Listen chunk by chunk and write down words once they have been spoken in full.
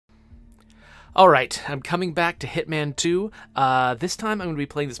All right, I'm coming back to Hitman 2. This time I'm going to be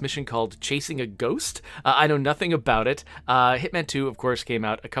playing this mission called Chasing a Ghost. I know nothing about it. Hitman 2, of course, came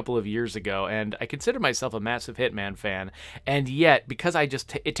out a couple of years ago, and I consider myself a massive Hitman fan. And yet, because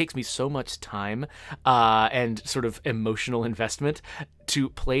it takes me so much time and sort of emotional investment to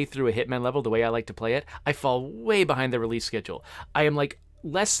play through a Hitman level the way I like to play it, I fall way behind the release schedule. I am like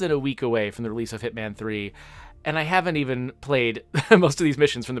less than a week away from the release of Hitman 3. And I haven't even played most of these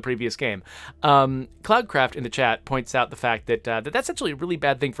missions from the previous game. Cloudcraft in the chat points out the fact that that's actually a really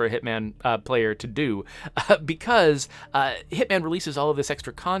bad thing for a Hitman player to do because Hitman releases all of this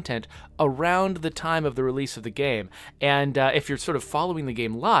extra content around the time of the release of the game. And if you're sort of following the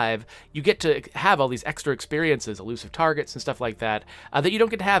game live, you get to have all these extra experiences, elusive targets and stuff like that, that you don't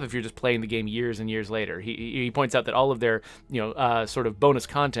get to have if you're just playing the game years and years later. He points out that all of their sort of bonus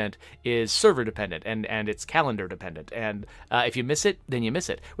content is server dependent and it's calendar dependent, and if you miss it, then you miss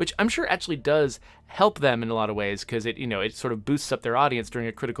it, which I'm sure actually does help them in a lot of ways because it sort of boosts up their audience during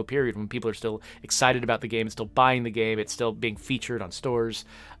a critical period when people are still excited about the game, still buying the game, it's still being featured on stores,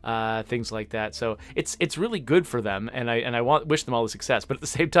 things like that. So it's really good for them, and I wish them all the success. But at the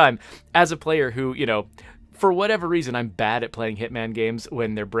same time, as a player who for whatever reason, I'm bad at playing Hitman games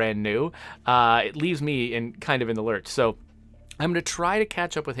when they're brand new, it leaves me kind of in the lurch. So I'm going to try to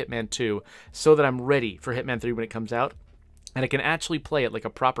catch up with Hitman 2 so that I'm ready for Hitman 3 when it comes out, and I can actually play it like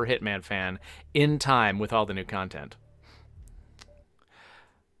a proper Hitman fan in time with all the new content.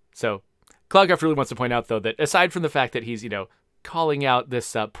 So, Cloudcraft really wants to point out, though, that aside from the fact that he's, calling out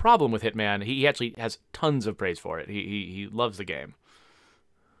this problem with Hitman, he actually has tons of praise for it. He loves the game.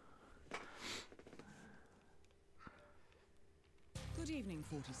 Good evening,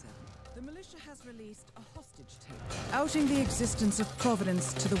 47. The militia has released a hostage tape, outing the existence of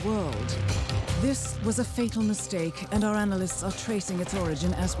Providence to the world. This was a fatal mistake, and our analysts are tracing its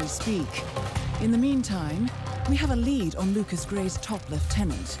origin as we speak. In the meantime, we have a lead on Lucas Gray's top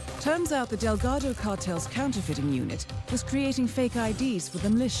lieutenant. Turns out the Delgado cartel's counterfeiting unit was creating fake IDs for the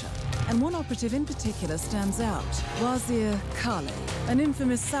militia, and one operative in particular stands out, Wazir Kale, an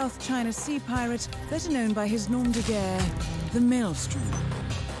infamous South China Sea pirate better known by his nom de guerre, the Maelstrom.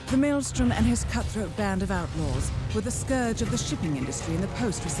 The Maelstrom and his cutthroat band of outlaws were the scourge of the shipping industry in the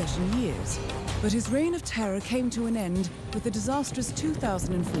post-recession years. But his reign of terror came to an end with the disastrous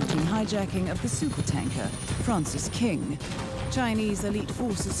 2014 hijacking of the supertanker Francis King. Chinese elite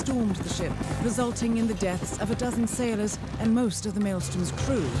forces stormed the ship, resulting in the deaths of a dozen sailors and most of the Maelstrom's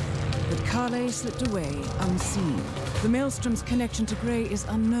crew. But Kale slipped away unseen. The Maelstrom's connection to Gray is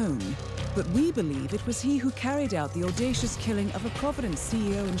unknown, but we believe it was he who carried out the audacious killing of a Providence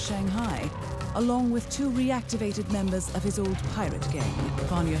CEO in Shanghai, along with two reactivated members of his old pirate gang,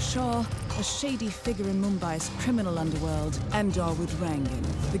 Vanya Shah, a shady figure in Mumbai's criminal underworld, and Dawood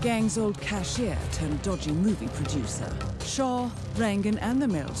Rangan, the gang's old cashier turned dodgy movie producer. Shah, Rangan, and the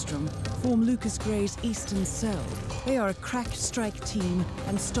Maelstrom form Lucas Gray's Eastern Cell. They are a crack strike team,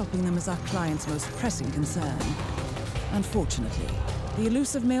 and stopping them is our client's most pressing concern. Unfortunately, the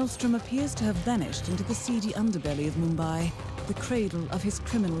elusive Maelstrom appears to have vanished into the seedy underbelly of Mumbai, the cradle of his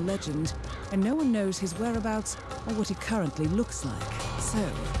criminal legend, and no one knows his whereabouts or what he currently looks like. So,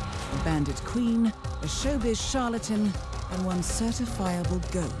 a bandit queen, a showbiz charlatan, and one certifiable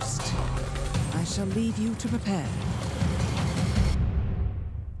ghost. I shall leave you to prepare.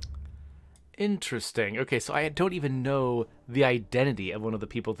 Interesting. Okay, so I don't even know the identity of one of the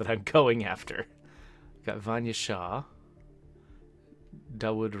people that I'm going after. Got Vanya Shah,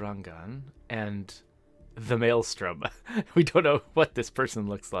 Dawood Rangan, and the Maelstrom. We don't know what this person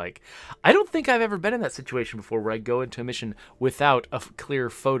looks like. I don't think I've ever been in that situation before where I go into a mission without a clear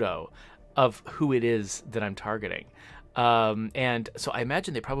photo of who it is that I'm targeting. And so I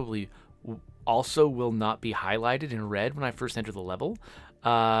imagine they probably also will not be highlighted in red when I first enter the level.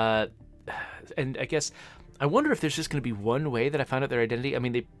 And I guess, I wonder if there's just going to be one way that I find out their identity. I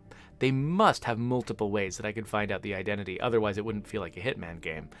mean, they must have multiple ways that I could find out the identity. Otherwise, it wouldn't feel like a Hitman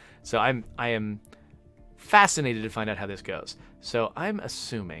game. So I am fascinated to find out how this goes. So I'm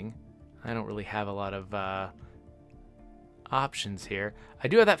assuming I don't really have a lot of options here. I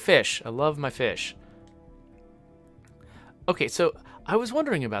do have that fish. I love my fish. Okay, so I was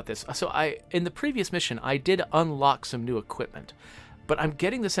wondering about this. So in the previous mission, I did unlock some new equipment. But I'm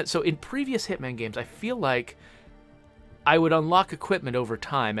getting the sense... So in previous Hitman games, I feel like I would unlock equipment over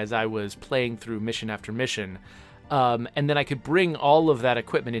time as I was playing through mission after mission, and then I could bring all of that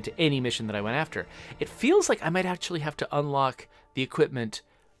equipment into any mission that I went after. It feels like I might actually have to unlock the equipment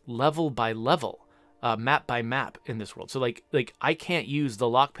level by level, map by map in this world. So like I can't use the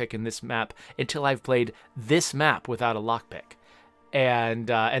lockpick in this map until I've played this map without a lockpick. and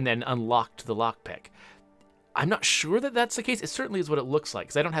then unlocked the lockpick. I'm not sure that that's the case. It certainly is what it looks like,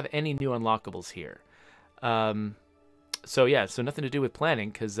 because I don't have any new unlockables here. So yeah, so nothing to do with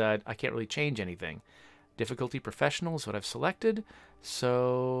planning, because I can't really change anything. Difficulty professional is what I've selected,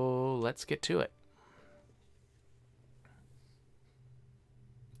 so let's get to it.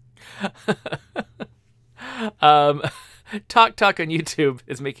 Talk on YouTube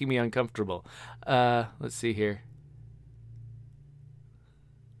is making me uncomfortable. Let's see here.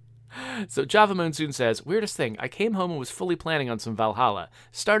 So Java Monsoon says, weirdest thing, I came home and was fully planning on some Valhalla.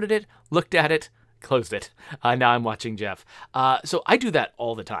 Started it, looked at it, closed it. Now I'm watching Jeff. So I do that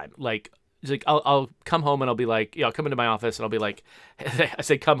all the time. Like I'll come home and I'll be like, I'll come into my office and I'll be like, I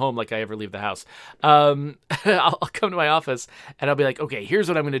say come home like I ever leave the house. I'll come to my office and I'll be like, okay, here's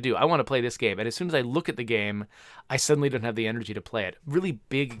what I'm going to do. I want to play this game. And as soon as I look at the game, I suddenly don't have the energy to play it. Really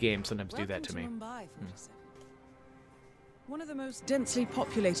big games sometimes do that to me. Mumbai, 47. One of the most densely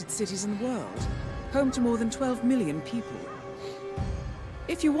populated cities in the world, home to more than 12 million people.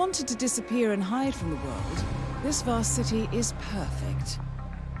 If you wanted to disappear and hide from the world, this vast city is perfect.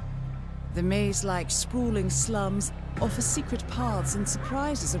 The maze-like sprawling slums offer secret paths and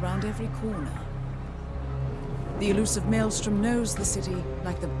surprises around every corner. The elusive Maelstrom knows the city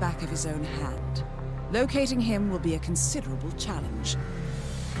like the back of his own hand. Locating him will be a considerable challenge.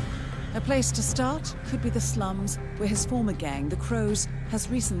 A place to start could be the slums, where his former gang, the Crows, has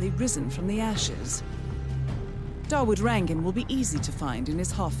recently risen from the ashes. Dawood Rangan will be easy to find in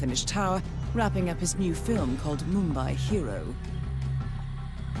his half-finished tower, wrapping up his new film called Mumbai Hero.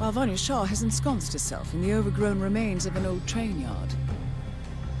 While Vanya Shah has ensconced herself in the overgrown remains of an old train yard.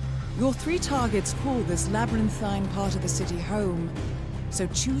 Your three targets call this labyrinthine part of the city home, so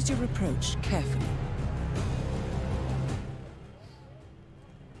choose your approach carefully.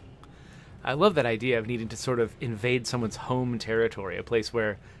 I love that idea of needing to sort of invade someone's home territory, a place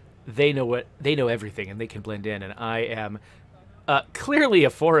where they know everything and they can blend in, and I am clearly a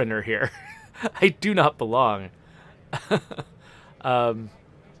foreigner here. I do not belong.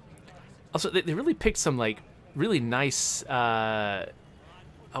 Also, they really picked some like really nice. What am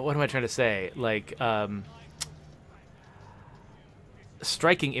I trying to say? Like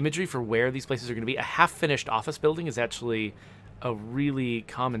striking imagery for where these places are going to be. A half-finished office building is actually a really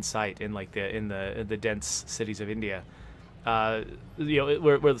common sight in like the dense cities of India. Where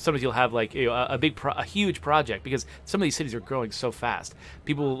sometimes you'll have like a huge project, because some of these cities are growing so fast.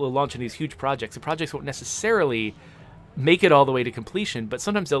 People will launch in these huge projects. The projects won't necessarily make it all the way to completion, but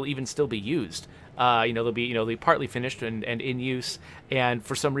sometimes they'll even still be used. They'll be partly finished and in use, and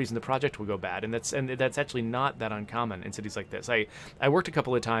for some reason the project will go bad, and that's actually not that uncommon in cities like this. I worked a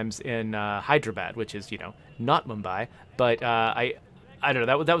couple of times in Hyderabad, which is not Mumbai, but I don't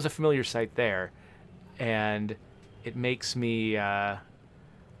know, that was a familiar sight there, and it makes me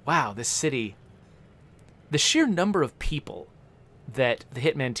wow, this city, the sheer number of people that the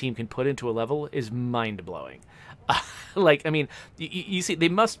Hitman team can put into a level is mind-blowing. Like, I mean, you see, they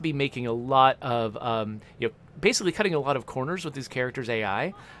must be making a lot of, basically cutting a lot of corners with these characters'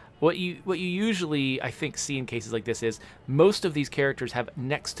 AI. What you usually, I think, see in cases like this is most of these characters have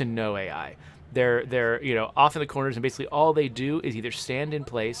next to no AI. They're off in the corners, and basically all they do is either stand in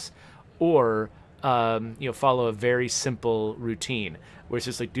place or follow a very simple routine where it's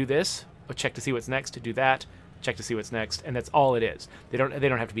just like, do this, check to see what's next, do that, check to see what's next, and that's all it is. They don't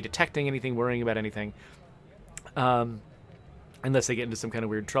have to be detecting anything, worrying about anything. Unless they get into some kind of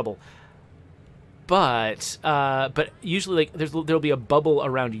weird trouble. But usually, like, there'll be a bubble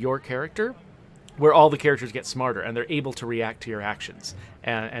around your character where all the characters get smarter and they're able to react to your actions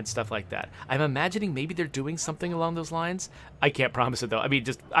and stuff like that. I'm imagining maybe they're doing something along those lines. I can't promise it though. I mean,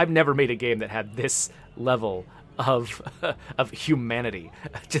 I've never made a game that had this level of of humanity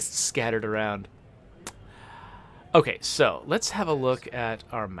just scattered around. Okay, so let's have a look at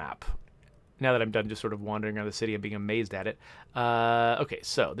our map. Now that I'm done just sort of wandering around the city and being amazed at it. Okay,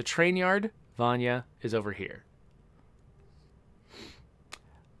 so the train yard, Vanya, is over here.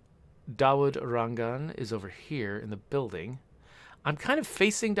 Dawood Rangan is over here in the building. I'm kind of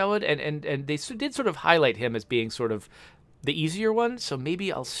facing Dawood, and they did sort of highlight him as being sort of the easier one, so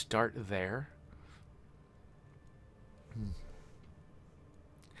maybe I'll start there.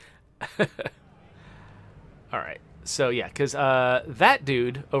 All right. So yeah, because that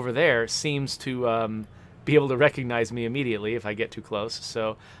dude over there seems to be able to recognize me immediately if I get too close.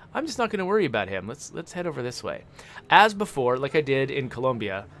 So I'm just not going to worry about him. Let's head over this way. As before, like I did in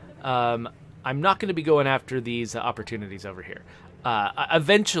Colombia, I'm not going to be going after these opportunities over here.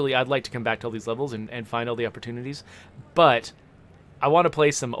 Eventually, I'd like to come back to all these levels and find all the opportunities, but I want to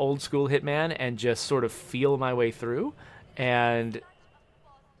play some old school Hitman and just sort of feel my way through. and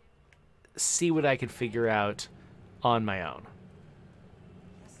see what I can figure out on my own.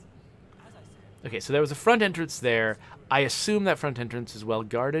 Okay, so there was a front entrance there. I assume that front entrance is well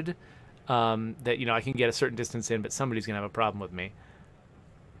guarded, that, you know, I can get a certain distance in, but somebody's going to have a problem with me.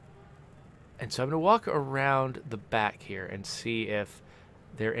 And so I'm going to walk around the back here and see if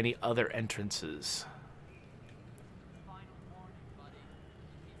there are any other entrances.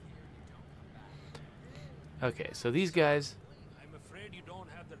 Okay, so these guys... I'm afraid you don't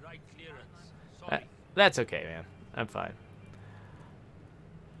have the right clearance. Sorry. That's okay, man. I'm fine.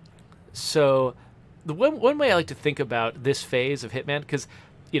 So, the one way I like to think about this phase of Hitman, because,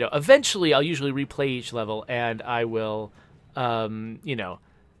 you know, eventually I'll usually replay each level, and I will, you know,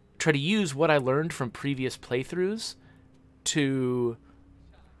 try to use what I learned from previous playthroughs to,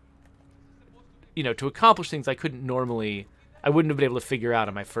 you know, to accomplish things I wouldn't have been able to figure out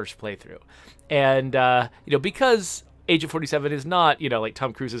on my first playthrough. And, you know, because Agent 47 is not, you know, like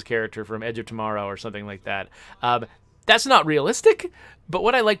Tom Cruise's character from Edge of Tomorrow or something like that, that's not realistic. But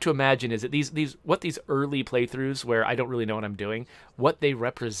what I like to imagine is that what these early playthroughs where I don't really know what I'm doing, what they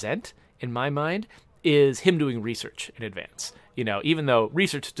represent in my mind is him doing research in advance. You know, even though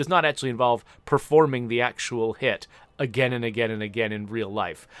research does not actually involve performing the actual hit again and again and again in real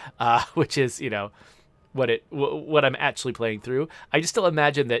life, which is, you know, what I'm actually playing through. I just still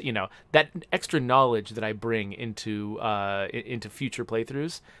imagine that, you know, that extra knowledge that I bring into future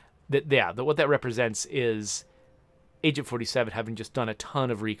playthroughs, that what that represents is Agent 47 having just done a ton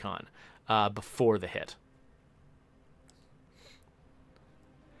of recon before the hit.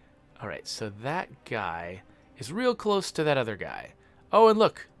 All right, so that guy is real close to that other guy. Oh, and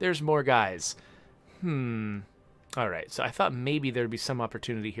look, there's more guys. All right, so I thought maybe there'd be some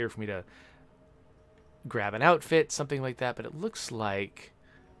opportunity here for me to grab an outfit, something like that, but it looks like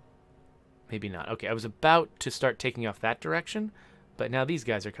maybe not. Okay, I was about to start taking off that direction, but now these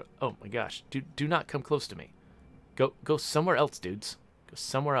guys are... Oh my gosh, do not come close to me. Go somewhere else, dudes. Go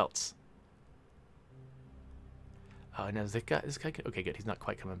somewhere else. Oh, now is this guy... Okay, good. He's not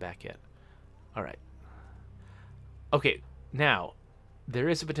quite coming back yet. All right. Okay, now, there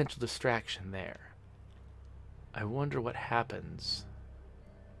is a potential distraction there. I wonder what happens.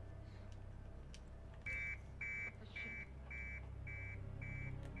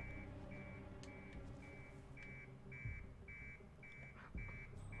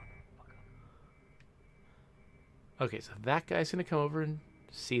 Okay, so that guy's going to come over and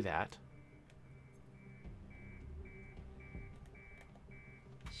see that.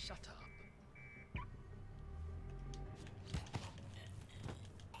 Shut up.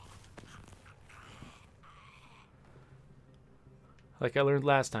 Like I learned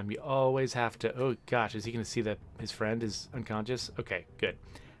last time, you always have to... Oh, gosh, is he going to see that his friend is unconscious? Okay, good.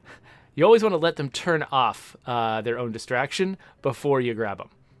 You always want to let them turn off their own distraction before you grab them.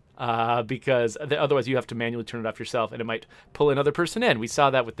 Because otherwise you have to manually turn it off yourself, and it might pull another person in. We saw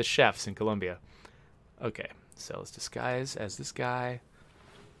that with the chefs in Colombia. Okay, so let's disguise as this guy.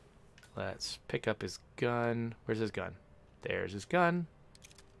 Let's pick up his gun. Where's his gun? There's his gun.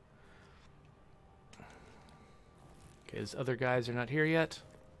 Okay, his other guys are not here yet.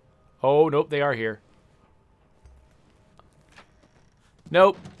 Oh, nope, they are here.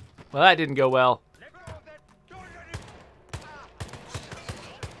 Nope. Well, that didn't go well.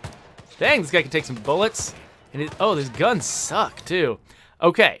 Dang, this guy can take some bullets. And oh, this guns suck, too.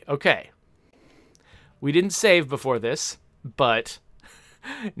 Okay, okay. We didn't save before this, but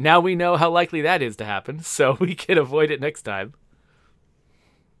now we know how likely that is to happen, so we can avoid it next time.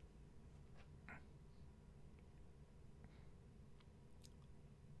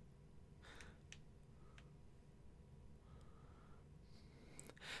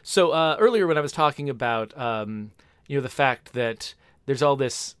 So earlier when I was talking about, you know, the fact that there's all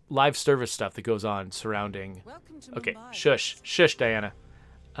this live service stuff that goes on surrounding... Okay, shush. Shush, Diana.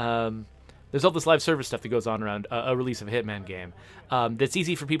 There's all this live service stuff that goes on around a release of a Hitman game that's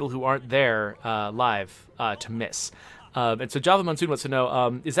easy for people who aren't there live to miss. And so Java Monsoon wants to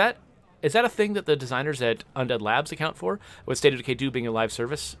know, is that a thing that the designers at Undead Labs account for, with State of Decay 2 being a live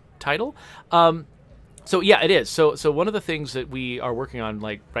service title? So yeah, it is. So one of the things that we are working on,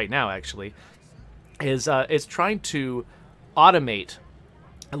 like right now actually, is trying to automate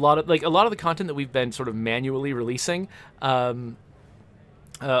a lot of the content that we've been sort of manually releasing over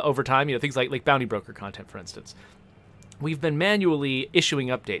time. You know, things like Bounty Broker content, for instance. We've been manually issuing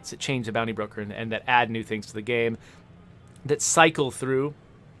updates that change the Bounty Broker and that add new things to the game, that cycle through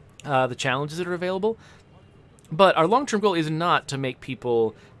the challenges that are available. But our long-term goal is not to make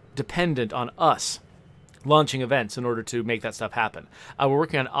people dependent on us launching events in order to make that stuff happen. We're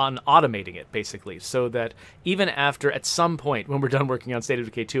working on automating it, basically, so that even after, at some point, when we're done working on State of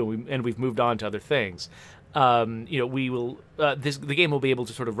Decay 2 and we've moved on to other things, we will the game will be able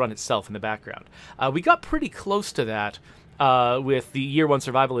to sort of run itself in the background. We got pretty close to that with the Year 1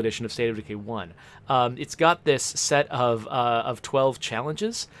 Survival Edition of State of Decay 1. It's got this set of 12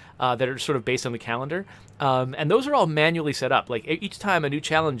 challenges that are sort of based on the calendar. And those are all manually set up. Like, each time a new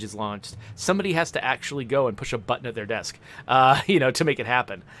challenge is launched, somebody has to actually go and push a button at their desk, to make it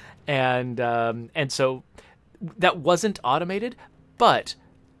happen. And so that wasn't automated, but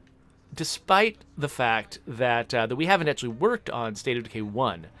despite the fact that we haven't actually worked on State of Decay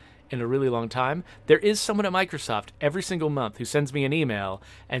 1 in a really long time, there is someone at Microsoft every single month who sends me an email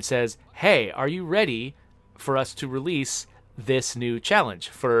and says, hey, are you ready for us to release this new challenge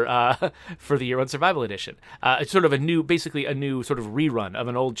for the Year 1 Survival Edition? It's sort of basically a new sort of rerun of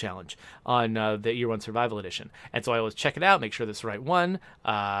an old challenge on the Year 1 Survival Edition. And so I always check it out, make sure that's the right one,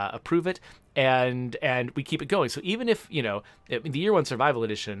 approve it, and we keep it going. So even if, the Year 1 Survival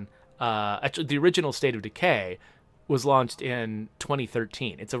Edition, actually the original State of Decay was launched in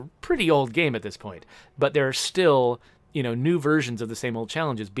 2013. It's a pretty old game at this point, but there are still, new versions of the same old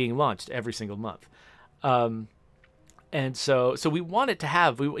challenges being launched every single month. And so we want it to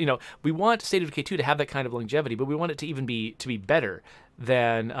have, we want State of Decay 2 to have that kind of longevity, but we want it to even be better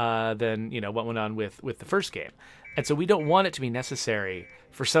than what went on with the first game. And so we don't want it to be necessary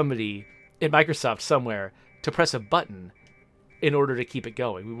for somebody in Microsoft somewhere to press a button in order to keep it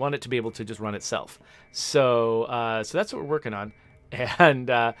going. We want it to be able to just run itself. So that's what we're working on. And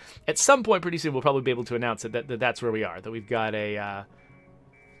at some point pretty soon we'll probably be able to announce that's where we are, that we've got a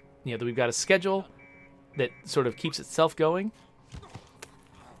schedule that sort of keeps itself going.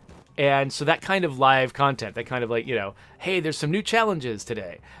 And so that kind of live content, that kind of like, hey, there's some new challenges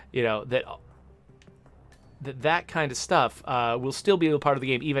today, that kind of stuff will still be a part of the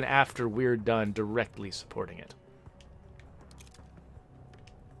game even after we're done directly supporting it.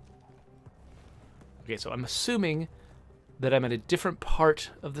 Okay, so I'm assuming that I'm at a different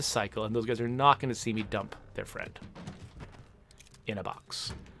part of the cycle, and those guys are not going to see me dump their friend in a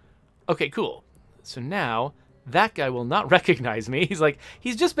box. Okay, cool. So now that guy will not recognize me.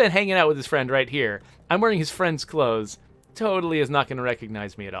 He's just been hanging out with his friend right here. I'm wearing his friend's clothes. Totally is not going to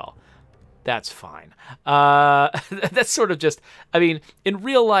recognize me at all. That's fine. That's sort of just, in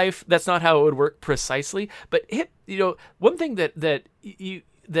real life, that's not how it would work precisely. But one thing that the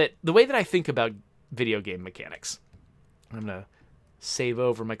way that I think about video game mechanics, I'm going to save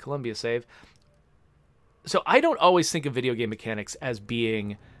over my Columbia save. So I don't always think of video game mechanics as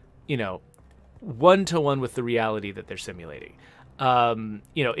being, one-to-one with the reality that they're simulating.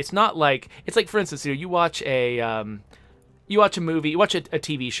 It's not like, it's like, for instance, you watch a movie, you watch a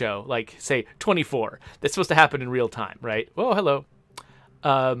TV show, like, say, 24, that's supposed to happen in real time, right? Oh, hello.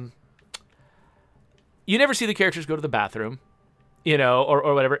 You never see the characters go to the bathroom,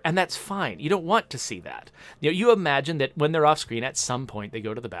 or whatever, and that's fine. You don't want to see that. You imagine that when they're off screen, at some point they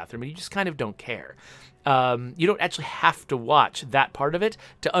go to the bathroom, and you just kind of don't care. You don't actually have to watch that part of it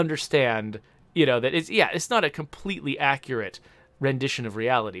to understand, that it's not a completely accurate rendition of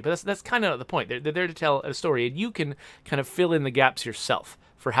reality, but that's kind of not the point. They're there to tell a story, and you can kind of fill in the gaps yourself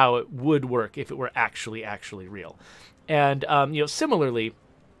for how it would work if it were actually real. And similarly,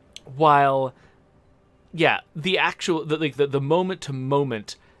 while the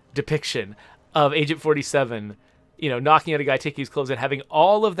moment-to-moment depiction of Agent 47, knocking at a guy, taking his clothes, and having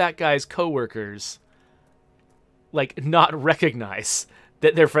all of that guy's coworkers not recognize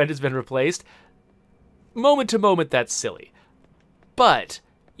that their friend has been replaced, moment to moment, that's silly. But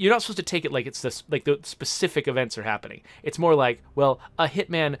you're not supposed to take it like it's this, like the specific events are happening. It's more like, well, a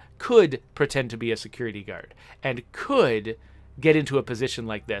hitman could pretend to be a security guard and could get into a position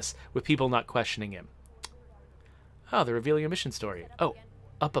like this with people not questioning him. Oh, they're revealing a mission story. Oh,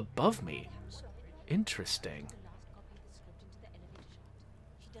 up above me. Interesting.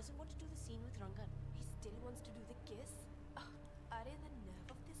 He doesn't want to do the scene with Rangan. He still wants to do the kiss. Are the nerve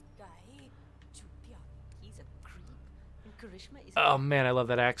of this guy? Chupya, he's a creep. And Karishma is. Oh man, I love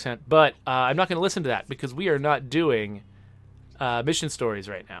that accent. But I'm not going to listen to that because we are not doing mission stories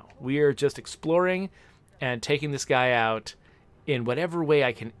right now. We are just exploring and taking this guy out in whatever way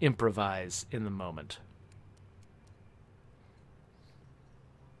I can improvise in the moment.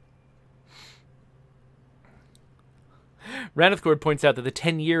 Ranithcord points out that the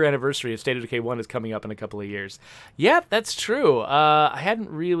 10-year anniversary of State of Decay 1 is coming up in a couple of years. Yeah, that's true. I hadn't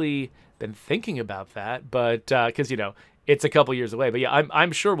really been thinking about that, but because, it's a couple years away. But yeah,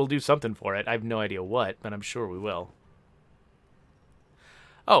 I'm sure we'll do something for it. I have no idea what, but I'm sure we will.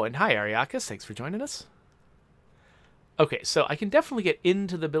 Oh, and hi, Ariakis. Thanks for joining us. Okay, so I can definitely get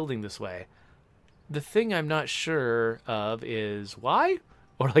into the building this way. The thing I'm not sure of is why?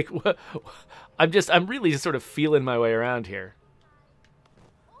 Or like what? I'm really just sort of feeling my way around here.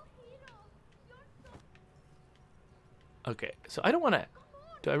 Okay, so I don't want to...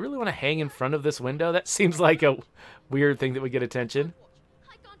 Do I really want to hang in front of this window? That seems like a weird thing that would get attention.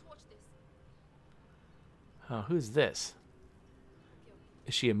 Oh, who's this?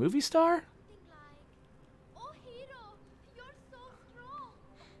 Is she a movie star?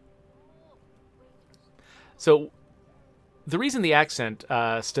 So, the reason the accent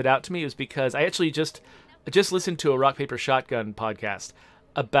stood out to me was because I actually just listened to a Rock Paper Shotgun podcast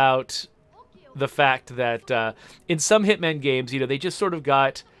about the fact that in some Hitman games, they just sort of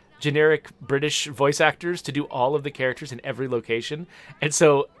got generic British voice actors to do all of the characters in every location, and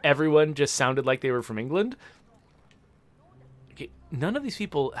so everyone just sounded like they were from England. Okay, none of these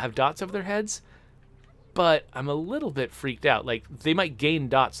people have dots over their heads, but I'm a little bit freaked out. Like, they might gain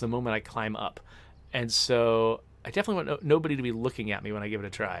dots the moment I climb up, and so I definitely want nobody to be looking at me when I give it a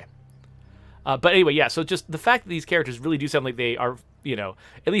try. But anyway, yeah, so just the fact that these characters really do sound like they are,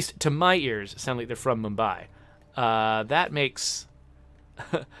 at least to my ears, sound like they're from Mumbai. That makes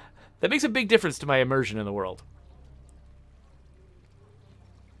that makes a big difference to my immersion in the world.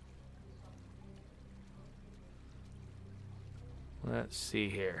 Let's see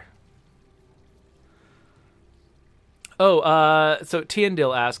here. Oh, so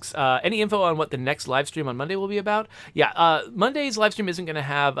Tiendil asks, any info on what the next live stream on Monday will be about? Yeah, Monday's live stream isn't going to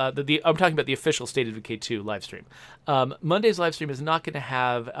have, I'm talking about the official State of Decay 2 live stream. Monday's live stream is not going to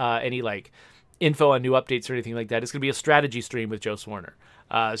have any, info on new updates or anything like that. It's going to be a strategy stream with Joe Swarner.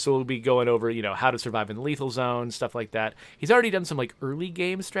 So we'll be going over, how to survive in the lethal zone, stuff like that. He's already done some, early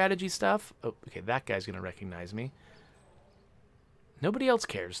game strategy stuff. Oh, okay, that guy's going to recognize me. Nobody else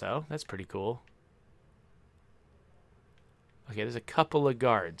cares, though. That's pretty cool. Okay, there's a couple of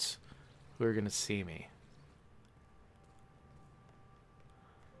guards who are going to see me.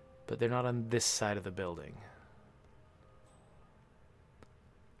 But they're not on this side of the building.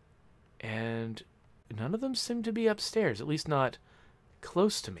 And none of them seem to be upstairs, at least not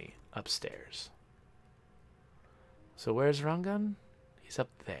close to me upstairs. So where's Rangan? He's up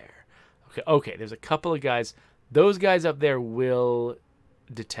there. Okay, there's a couple of guys. Those guys up there will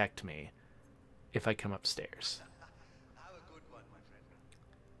detect me if I come upstairs.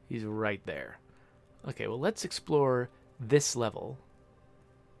 He's right there. Okay, well, let's explore this level.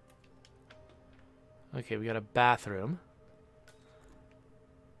 Okay, we got a bathroom.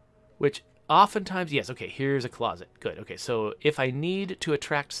 Which oftentimes, yes, okay, here's a closet. Good, okay, so if I need to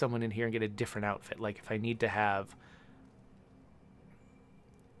attract someone in here and get a different outfit, like if I need to have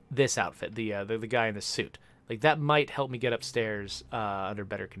this outfit, the guy in the suit, like that might help me get upstairs under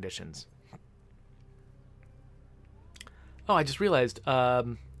better conditions. Oh, I just realized,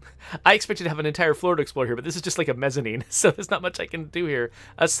 I expected to have an entire floor to explore here, but this is just like a mezzanine, so there's not much I can do here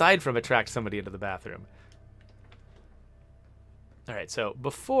aside from attract somebody into the bathroom. All right, so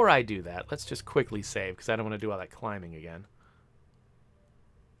before I do that, let's just quickly save, because I don't want to do all that climbing again.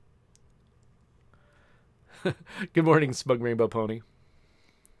 Good morning, Smug Rainbow Pony.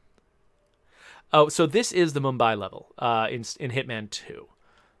 Oh, so this is the Mumbai level in Hitman 2.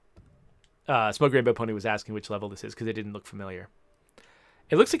 Smug Rainbow Pony was asking which level this is, because it didn't look familiar.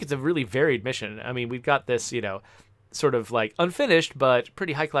 It looks like it's a really varied mission. I mean, we've got this, sort of unfinished but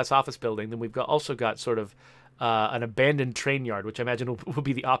pretty high-class office building. Then we've also got sort of an abandoned train yard, which I imagine will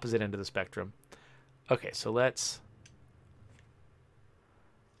be the opposite end of the spectrum. Okay, so let's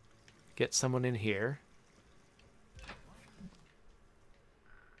get someone in here.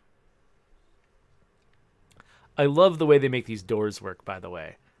 I love the way they make these doors work, by the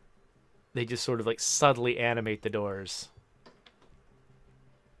way. They just sort of subtly animate the doors.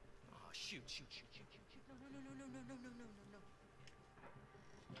 Shoot.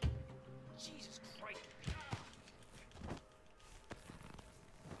 No. Jesus Christ.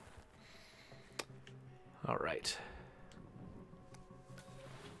 All right.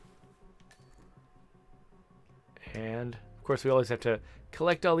 And, of course, we always have to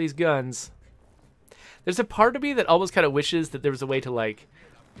collect all these guns. There's a part of me that almost kind of wishes that there was a way to,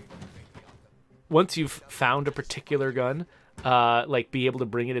 once you've found a particular gun, be able to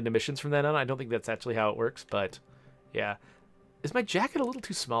bring it into missions from then on. I don't think that's actually how it works, but yeah. Is my jacket a little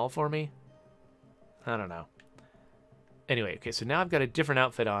too small for me? I don't know. Anyway, okay, so now I've got a different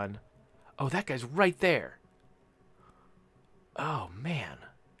outfit on. Oh, that guy's right there. Oh, man.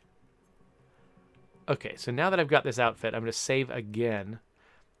 Okay, so now that I've got this outfit, I'm going to save again.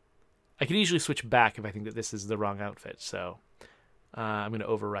 I can usually switch back if I think that this is the wrong outfit, so I'm going to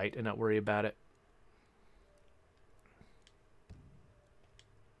overwrite and not worry about it.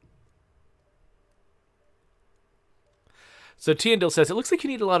 So Tiandil says, it looks like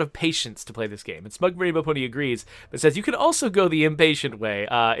you need a lot of patience to play this game. And Smug Rainbow Pony agrees, but says you can also go the impatient way.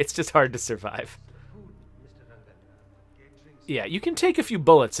 It's just hard to survive. Yeah, you can take a few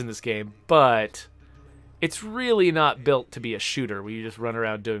bullets in this game, but it's really not built to be a shooter where you just run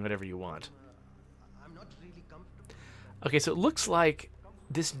around doing whatever you want. Okay, so it looks like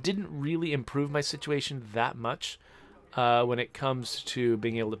this didn't really improve my situation that much when it comes to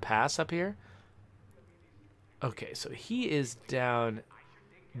being able to pass up here. Okay, so he is down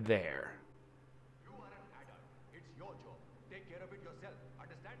there.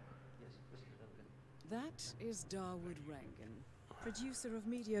 That is Dawood Rangan, producer of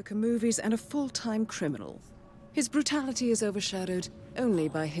mediocre movies and a full-time criminal. His brutality is overshadowed only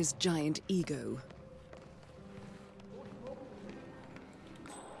by his giant ego.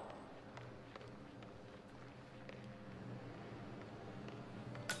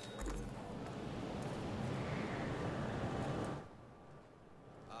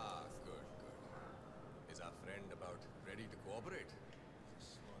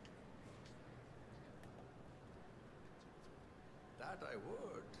 I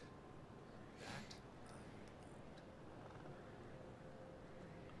would.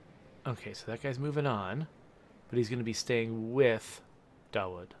 Okay, so that guy's moving on, but he's going to be staying with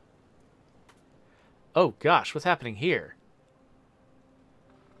Dawood. Oh gosh, what's happening here?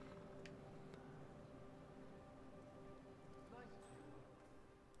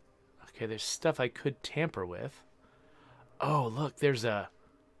 Okay, there's stuff I could tamper with. Oh, look, there's a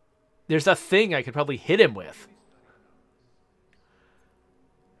thing I could probably hit him with.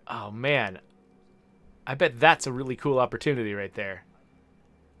 Oh, man. I bet that's a really cool opportunity right there.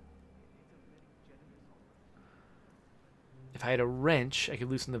 If I had a wrench, I could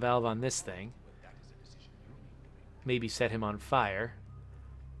loosen the valve on this thing. Maybe set him on fire.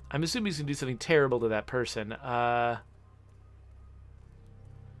 I'm assuming he's going to do something terrible to that person.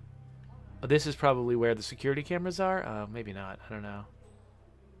 This is probably where the security cameras are? Maybe not. I don't know.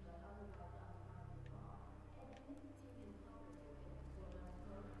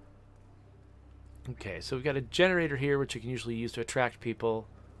 Okay, so we've got a generator here, which you can usually use to attract people.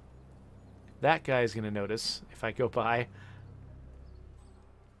 That guy's going to notice if I go by.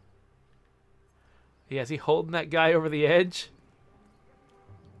 Yeah, is he holding that guy over the edge?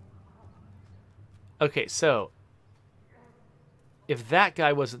 Okay, so if that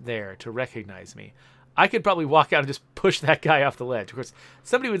guy wasn't there to recognize me, I could probably walk out and just push that guy off the ledge. Of course,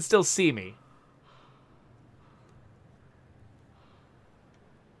 somebody would still see me.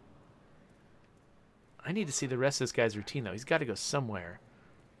 I need to see the rest of this guy's routine, though. He's got to go somewhere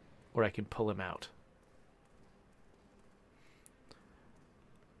where I can pull him out.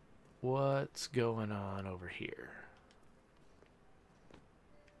 What's going on over here?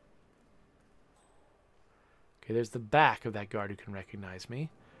 Okay, there's the back of that guard who can recognize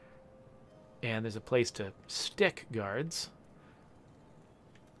me. And there's a place to stick guards.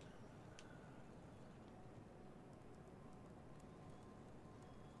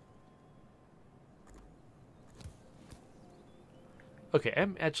 Okay,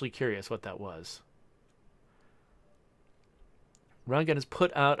 I'm actually curious what that was. Rangan has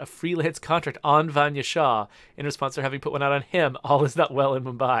put out a freelance contract on Vanya Shah in response to having put one out on him. All is not well in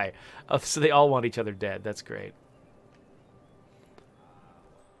Mumbai. Oh, so they all want each other dead. That's great.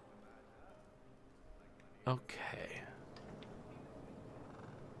 Okay.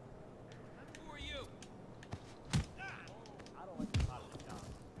 Who are you?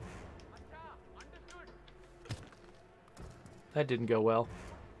 That didn't go well.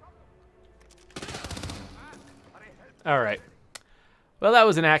 All right. Well, that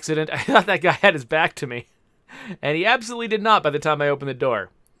was an accident. I thought that guy had his back to me. And he absolutely did not by the time I opened the door.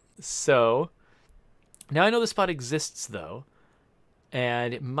 So, now I know the spot exists, though.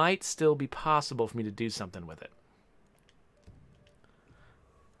 And it might still be possible for me to do something with it.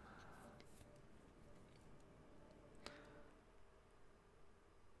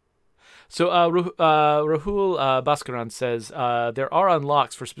 So Rahul Bhaskaran says there are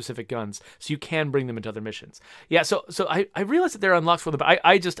unlocks for specific guns, so you can bring them into other missions. Yeah, so I realized that there are unlocks for them, but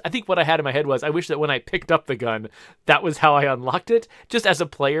I think what I had in my head was I wish that when I picked up the gun, that was how I unlocked it. Just as a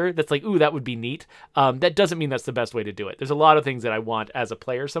player, that's like, ooh, that would be neat. That doesn't mean that's the best way to do it. There's a lot of things that I want as a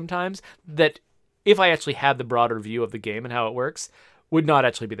player sometimes that, if I actually had the broader view of the game and how it works, would not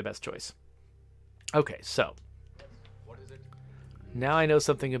actually be the best choice. Okay, so now I know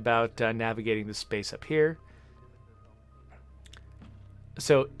something about navigating the space up here.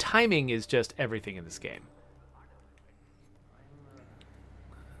 So timing is just everything in this game.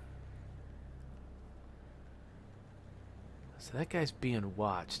 So that guy's being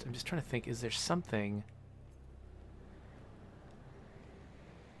watched. I'm just trying to think, is there something...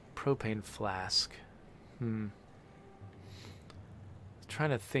 propane flask. Trying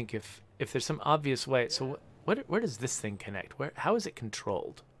to think if there's some obvious way. So where does this thing connect? How is it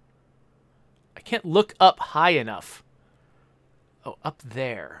controlled? I can't look up high enough. Oh, up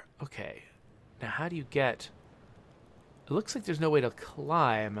there. Okay. Now how do you get... It looks like there's no way to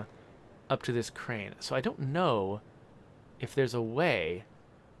climb up to this crane. So I don't know if there's a way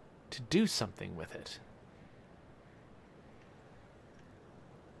to do something with it.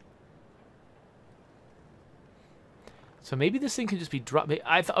 So maybe this thing can just be dropped.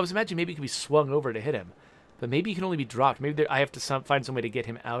 I was imagining maybe it could be swung over to hit him. But maybe it can only be dropped. Maybe I have to find some way to get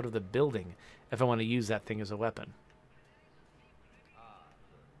him out of the building if I want to use that thing as a weapon.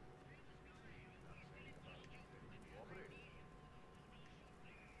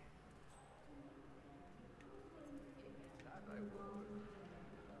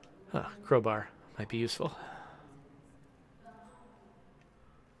 Huh, crowbar might be useful.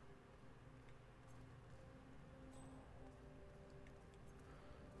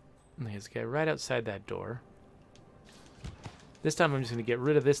 And there's a guy right outside that door. This time I'm just going to get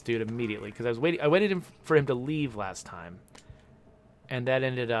rid of this dude immediately because I waited for him to leave last time. And that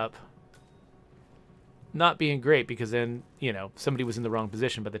ended up not being great because then, you know, somebody was in the wrong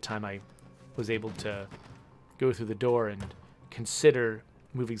position by the time I was able to go through the door and consider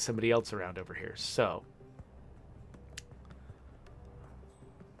moving somebody else around over here. So,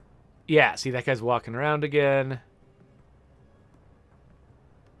 yeah, see, that guy's walking around again.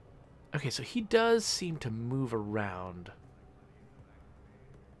 Okay, so he does seem to move around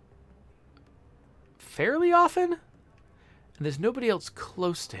fairly often, and there's nobody else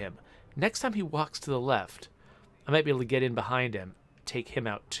close to him. Next time he walks to the left, I might be able to get in behind him, take him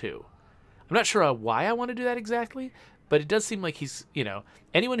out too. I'm not sure why I want to do that exactly, but it does seem like he's, you know,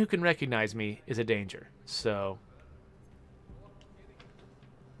 anyone who can recognize me is a danger. So,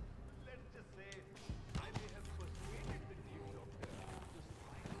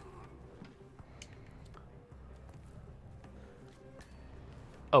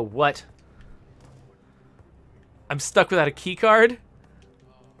 oh, what? I'm stuck without a key card?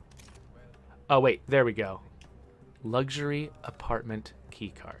 Oh, wait, there we go. Luxury apartment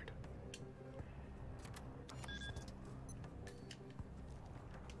key card.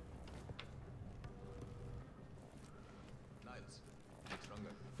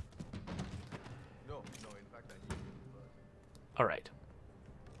 All right.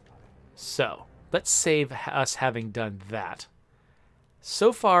 So, let's save us having done that.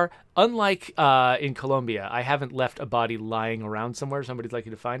 So far, unlike in Colombia, I haven't left a body lying around somewhere. Somebody's likely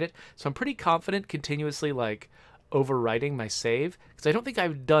to find it. So I'm pretty confident continuously, like, overwriting my save, because I don't think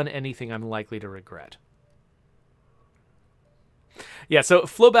I've done anything I'm likely to regret. Yeah, so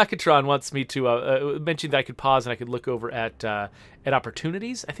Flowbackatron wants me to mention that I could pause and I could look over at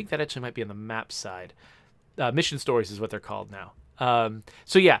opportunities. I think that actually might be on the map side. Mission stories is what they're called now.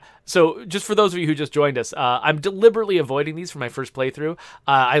 So yeah, so just for those of you who just joined us, I'm deliberately avoiding these for my first playthrough.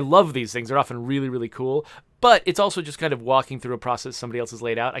 I love these things. They're often really, really cool, but it's also just kind of walking through a process somebody else has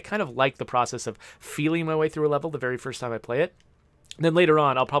laid out. I kind of like the process of feeling my way through a level the very first time I play it. And then later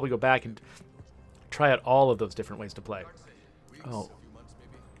on, I'll probably go back and try out all of those different ways to play. Oh.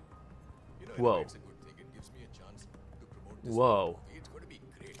 Whoa. Whoa.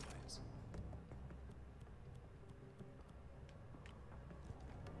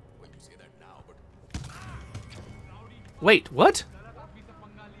 Wait, what?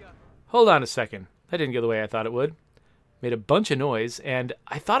 Hold on a second. That didn't go the way I thought it would. Made a bunch of noise, and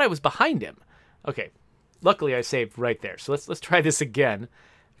I thought I was behind him. Okay, luckily I saved right there. So let's try this again.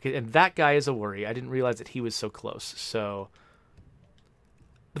 Okay, and that guy is a worry. I didn't realize that he was so close. So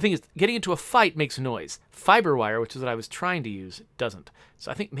the thing is, getting into a fight makes noise. Fiber wire, which is what I was trying to use, doesn't.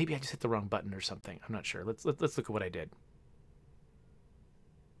 So I think maybe I just hit the wrong button or something. I'm not sure. Let's look at what I did.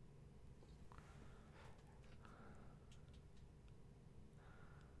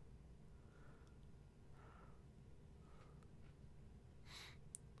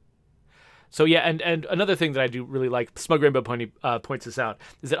 So yeah, and another thing that I do really like, Smug Rainbow points this out,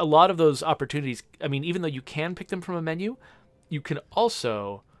 is that a lot of those opportunities, I mean, even though you can pick them from a menu, you can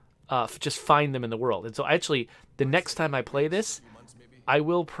also just find them in the world. And so actually, the next time I play this, I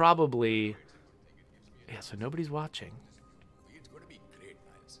will probably... Yeah, so nobody's watching.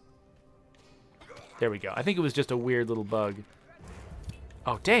 There we go. I think it was just a weird little bug.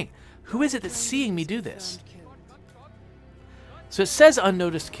 Oh, dang. Who is it that's seeing me do this? So it says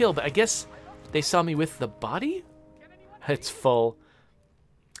unnoticed kill, but I guess they saw me with the body? It's full.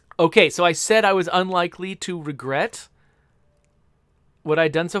 Okay, so I said I was unlikely to regret what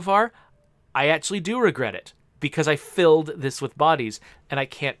I'd done so far. I actually do regret it. because I filled this with bodies, and I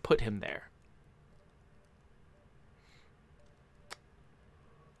can't put him there.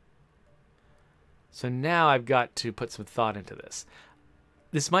 So now I've got to put some thought into this.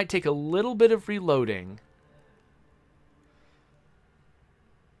 This might take a little bit of reloading.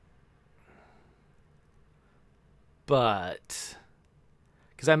 But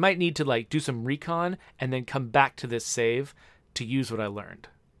because I might need to like do some recon and then come back to this save to use what I learned.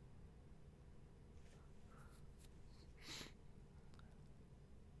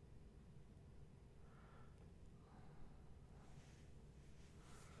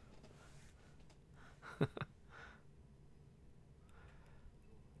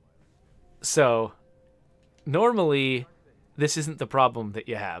 So normally this isn't the problem that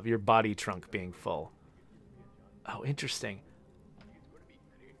you have, your body trunk being full. Oh, interesting.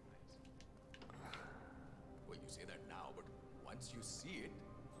 Well, you say that now, but once you see it,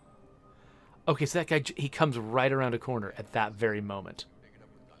 Okay, so that guy, he comes right around a corner at that very moment. take it up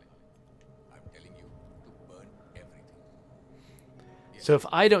with Kale. I'm telling you to burn everything. So if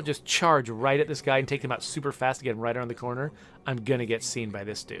I don't just charge right at this guy and take him out super fast again right around the corner, I'm gonna get seen by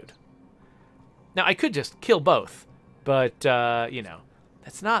this dude. Now, I could just kill both, but, you know,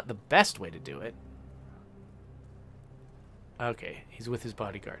 that's not the best way to do it. Okay, he's with his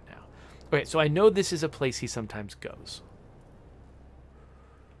bodyguard now. Okay, so I know this is a place he sometimes goes.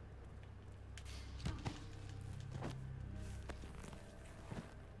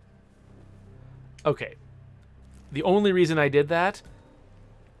 Okay. The only reason I did that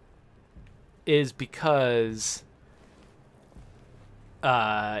is because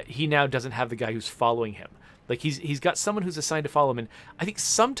he now doesn't have the guy who's following him. Like, he's got someone who's assigned to follow him, and I think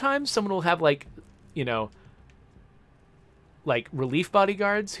sometimes someone will have, like, you know, like relief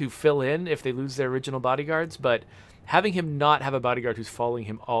bodyguards who fill in if they lose their original bodyguards, but having him not have a bodyguard who's following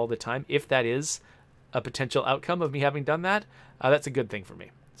him all the time, if that is a potential outcome of me having done that, that's a good thing for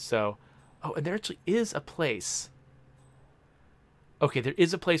me. So, oh, and there actually is a place. Okay, there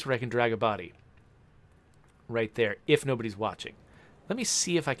is a place where I can drag a body. Right there, if nobody's watching. Let me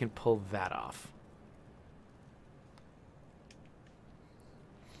see if I can pull that off.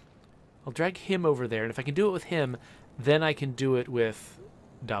 I'll drag him over there, and if I can do it with him, then I can do it with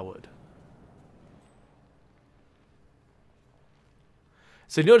Dawood.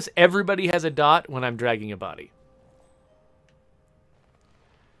 So notice everybody has a dot when I'm dragging a body.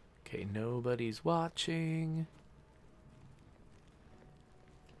 Okay, nobody's watching.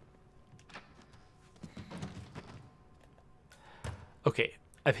 Okay,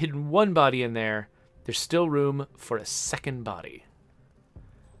 I've hidden one body in there. There's still room for a second body.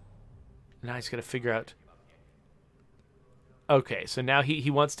 Now I just got to figure out... Okay, so now he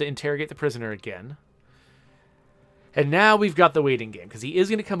wants to interrogate the prisoner again. And now we've got the waiting game, because he is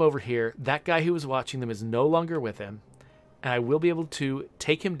going to come over here. That guy who was watching them is no longer with him. And I will be able to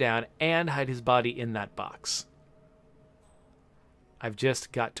take him down and hide his body in that box. I've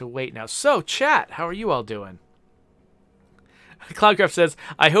just got to wait now. So, chat, how are you all doing? Cloudcraft says,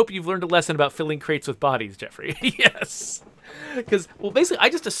 I hope you've learned a lesson about filling crates with bodies, Jeffrey. Yes. Because, well, basically, I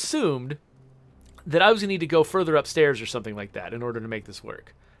just assumed that I was going to need to go further upstairs or something like that in order to make this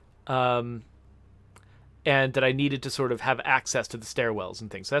work. And that I needed to sort of have access to the stairwells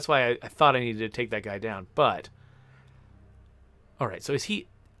and things. So that's why I thought I needed to take that guy down. But, all right, so is he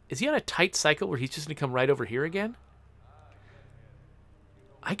on a tight cycle where he's just going to come right over here again?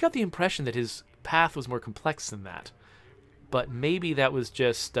 I got the impression that his path was more complex than that. But maybe that was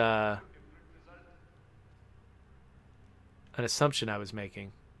just an assumption I was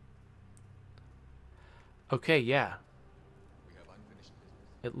making. Okay, yeah.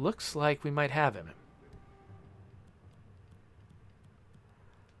 It looks like we might have him.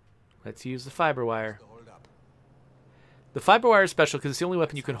 Let's use the fiber wire. The fiber wire is special because it's the only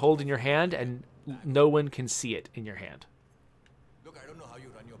weapon you can hold in your hand and no one can see it in your hand. Look, I don't know how you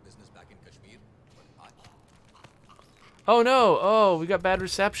run your business back in Kashmir, but Oh no! Oh, we got bad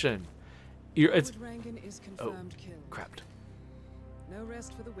reception. It's... Dawood Rangan is confirmed killed. Crap. No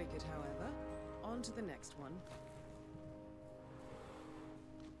rest for the wicked, however. On to the next one.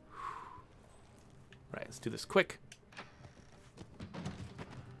 Right, let's do this quick.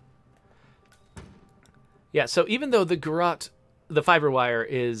 Yeah, so even though the garrote, the fiber wire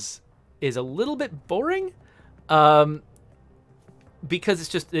is a little bit boring,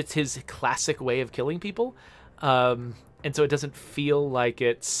 because it's his classic way of killing people, and so it doesn't feel like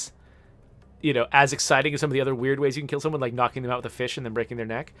it's, you know, as exciting as some of the other weird ways you can kill someone, like knocking them out with a fish and then breaking their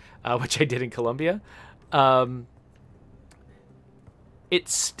neck, which I did in Colombia.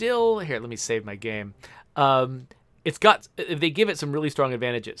 It's still... Here, let me save my game. they give it some really strong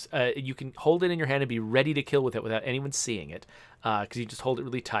advantages. You can hold it in your hand and be ready to kill with it without anyone seeing it, because you just hold it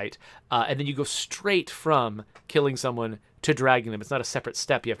really tight, and then you go straight from killing someone to dragging them. It's not a separate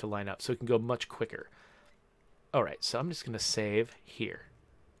step you have to line up, so it can go much quicker. All right, so I'm just going to save here.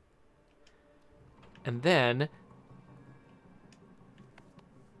 And then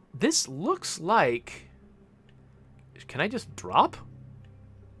this looks like... Can I just drop?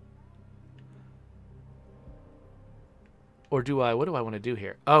 Or do I... What do I want to do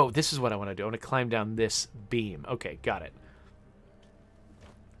here? Oh, this is what I want to do. I want to climb down this beam. Okay, got it.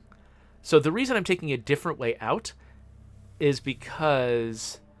 So the reason I'm taking a different way out is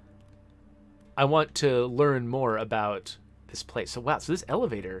because I want to learn more about this place. So wow, so this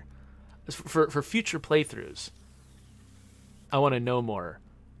elevator, for future playthroughs, I want to know more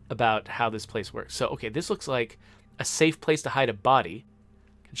about how this place works. So okay, this looks like a safe place to hide a body.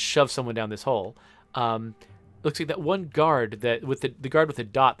 Can shove someone down this hole. Looks like that one guard that with the guard with the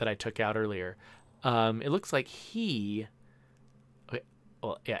dot that I took out earlier. It looks like he. Okay,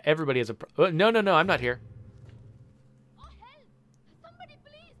 well, yeah, everybody has a. No, I'm not here. Oh, help! Somebody,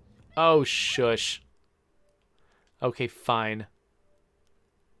 please! Oh, shush. Okay, fine.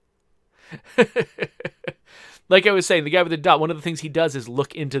 Like I was saying, the guy with the dot, one of the things he does is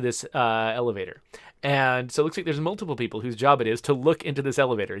look into this elevator. And so it looks like there's multiple people whose job it is to look into this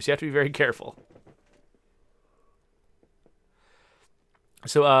elevator. So you have to be very careful.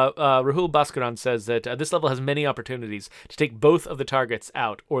 So Rahul Bhaskaran says that this level has many opportunities to take both of the targets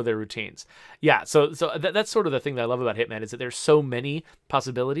out or their routines. Yeah, so that's sort of the thing that I love about Hitman is that there's so many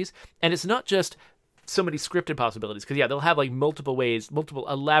possibilities. And it's not just so many scripted possibilities. Because, yeah, they'll have like multiple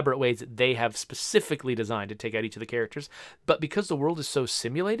elaborate ways that they have specifically designed to take out each of the characters. But because the world is so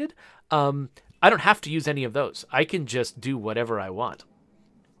simulated, I don't have to use any of those. I can just do whatever I want.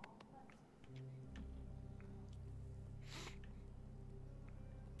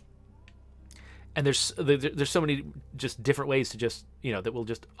 And there's so many just different ways to just, that will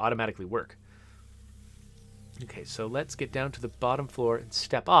just automatically work. Okay, so let's get down to the bottom floor and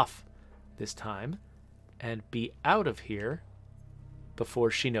step off this time and be out of here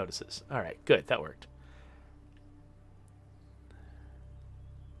before she notices. All right, good, that worked.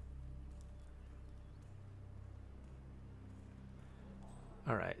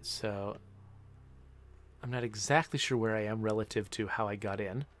 All right, so I'm not exactly sure where I am relative to how I got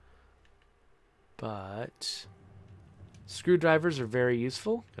in. But screwdrivers are very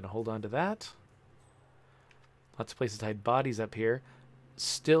useful. Gonna hold on to that. Lots of places to hide bodies up here.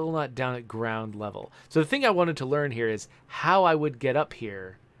 Still not down at ground level. So the thing I wanted to learn here is how I would get up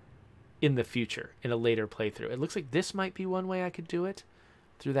here in the future, in a later playthrough. It looks like this might be one way I could do it,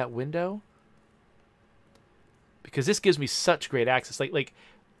 through that window. Because this gives me such great access. Like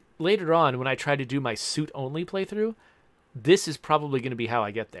later on, when I try to do my suit-only playthrough, this is probably going to be how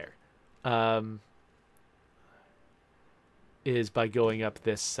I get there. Is by going up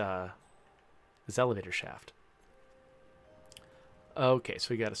this this elevator shaft. Okay, so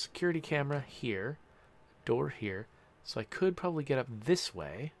we got a security camera here, door here, so I could probably get up this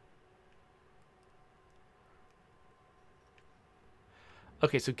way.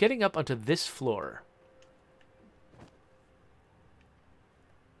 Okay, so getting up onto this floor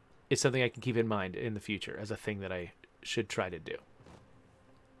is something I can keep in mind in the future as a thing that I should try to do.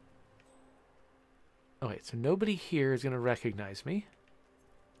 Okay, so nobody here is going to recognize me.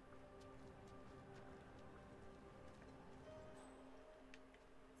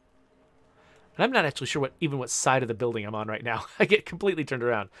 And I'm not actually sure what side of the building I'm on right now. I get completely turned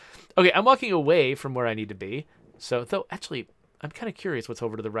around. Okay, I'm walking away from where I need to be. So, though, actually, I'm kind of curious what's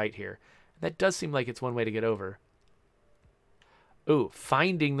over to the right here. That does seem like it's one way to get over. Ooh,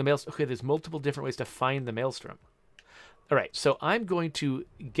 finding the maelstrom. Okay, there's multiple different ways to find the maelstrom. All right, so I'm going to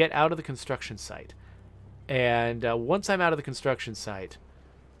get out of the construction site. And once I'm out of the construction site,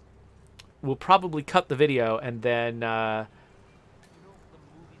 we'll probably cut the video and then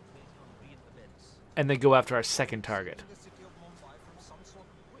go after our second target.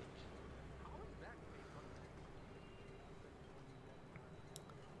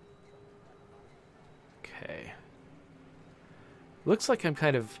 Okay. Looks like I'm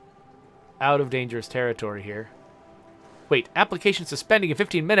kind of out of dangerous territory here. Wait, application suspending in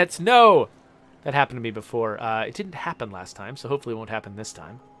 15 minutes? No! That happened to me before. It didn't happen last time, so hopefully it won't happen this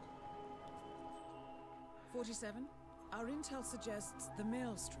time. 47, our intel suggests the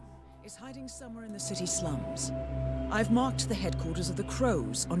maelstrom is hiding somewhere in the city slums. I've marked the headquarters of the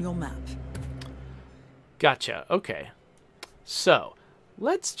Crows on your map. Gotcha. Okay. So,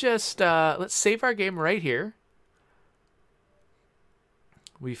 let's just, let's save our game right here.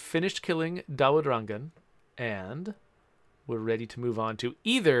 We finished killing Dawood Rangan, And we're ready to move on to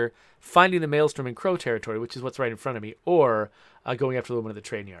either finding the Maelstrom in Crow territory, which is what's right in front of me, or going after the woman at the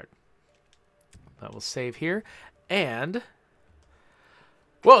train yard. We'll save here. And...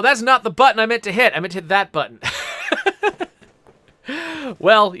 whoa, that's not the button I meant to hit. I meant to hit that button.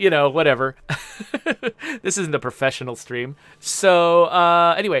 Well, you know, whatever. This isn't a professional stream. So,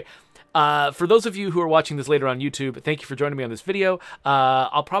 anyway... for those of you who are watching this later on YouTube, thank you for joining me on this video.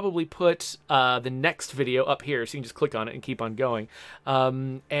 I'll probably put the next video up here, so you can just click on it and keep on going.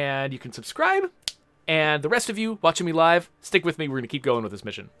 And you can subscribe. And the rest of you watching me live, stick with me. We're going to keep going with this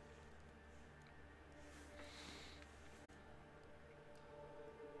mission.